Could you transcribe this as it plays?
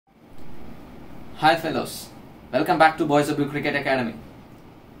Hi fellows, welcome back to Boys of Beau Cricket Academy.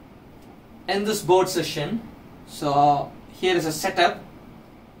 In this board session, here is a setup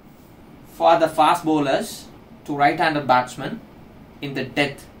for the fast bowlers to right-handed batsmen in the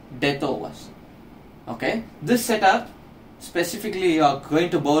death overs. Okay, this setup specifically you are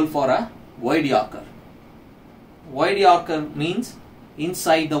going to bowl for a wide Yorker. Wide Yorker means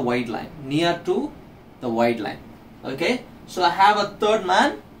inside the wide line, near to the wide line. Okay, so I have a third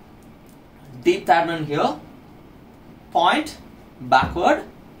man, deep third man here, point backward,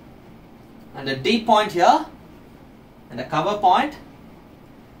 and a deep point here, and a cover point,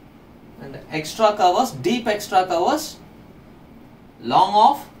 and extra covers, deep extra covers, long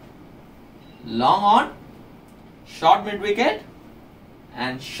off, long on, short mid wicket,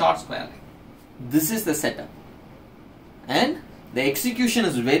 and short square leg. This is the setup, and the execution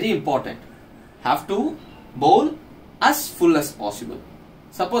is very important. Have to bowl as full as possible.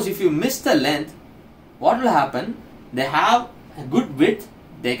 Suppose if you miss the length, what will happen? They have a good width,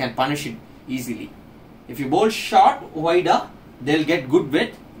 they can punish it easily. If you bowl short, wider, they'll get good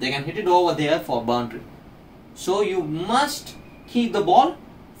width, they can hit it over there for boundary. So you must keep the ball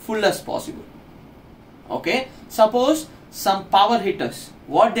full as possible. Okay, suppose some power hitters,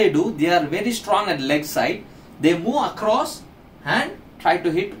 what they do, they are very strong at leg side, they move across and try to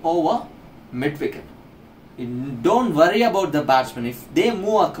hit over mid wicket. Don't worry about the batsman. If they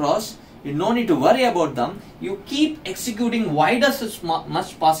move across, you no need to worry about them. You keep executing wide as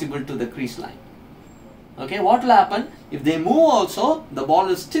much possible to the crease line. Okay, what will happen? If they move also, the ball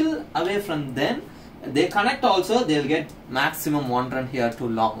is still away from them. They connect also, they'll get maximum 1 run here to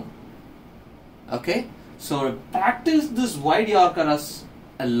long. Okay, so practice this wide Yorker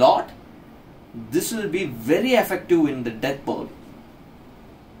a lot. This will be very effective in the death bowl.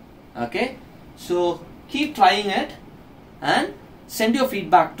 Okay, so keep trying it and send your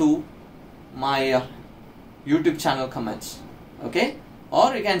feedback to my YouTube channel comments. Okay,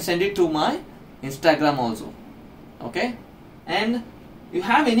 or you can send it to my Instagram also. Okay, and you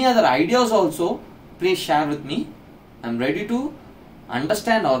have any other ideas also, please share with me. I'm ready to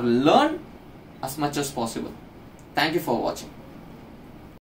understand or learn as much as possible. Thank you for watching.